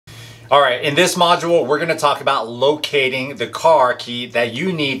All right, in this module, we're gonna talk about locating the car key that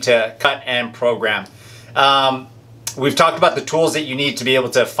you need to cut and program. We've talked about the tools that you need to be able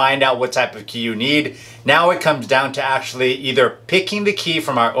to find out what type of key you need. Now it comes down to actually either picking the key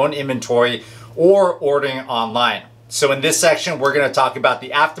from our own inventory or ordering online. So in this section, we're gonna talk about the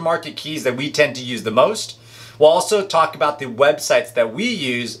aftermarket keys that we tend to use the most. We'll also talk about the websites that we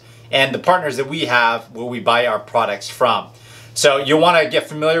use and the partners that we have where we buy our products from. So you'll want to get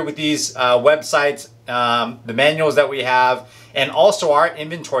familiar with these websites, the manuals that we have, and also our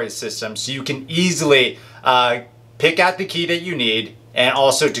inventory system so you can easily pick out the key that you need and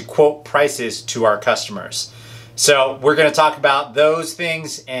also to quote prices to our customers. So we're going to talk about those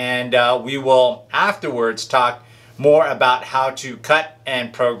things, and we will afterwards talk more about how to cut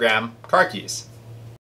and program car keys.